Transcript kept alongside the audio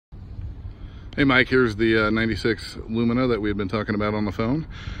Hey Mike, here's the 96 Lumina that we had been talking about on the phone.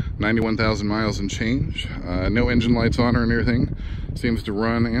 91,000 miles and change. No engine lights on or anything. Seems to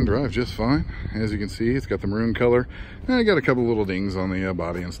run and drive just fine. As you can see, it's got the maroon color. And I got a couple little dings on the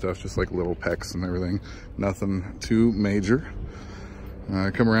body and stuff, just like little pecks and everything. Nothing too major.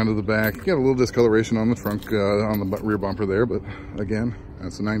 Come around to the back. Got a little discoloration on the trunk, on the rear bumper there, but again,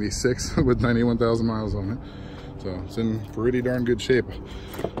 that's a 96 with 91,000 miles on it. So it's in pretty darn good shape.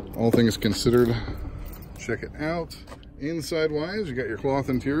 All things considered, check it out. Inside wise, you got your cloth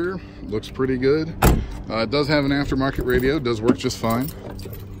interior, looks pretty good. It does have an aftermarket radio, does work just fine.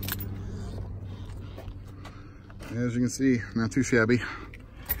 As you can see, not too shabby.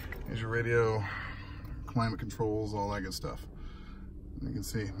 Here's your radio, climate controls, all that good stuff. You can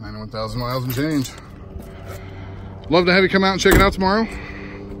see 91,000 miles and change. Love to have you come out and check it out tomorrow.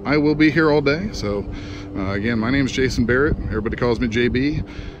 I will be here all day. So again, my name is Jason Barrett. Everybody calls me JB.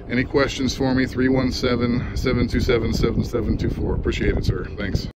 Any questions for me? 317-727-7724. Appreciate it, sir. Thanks.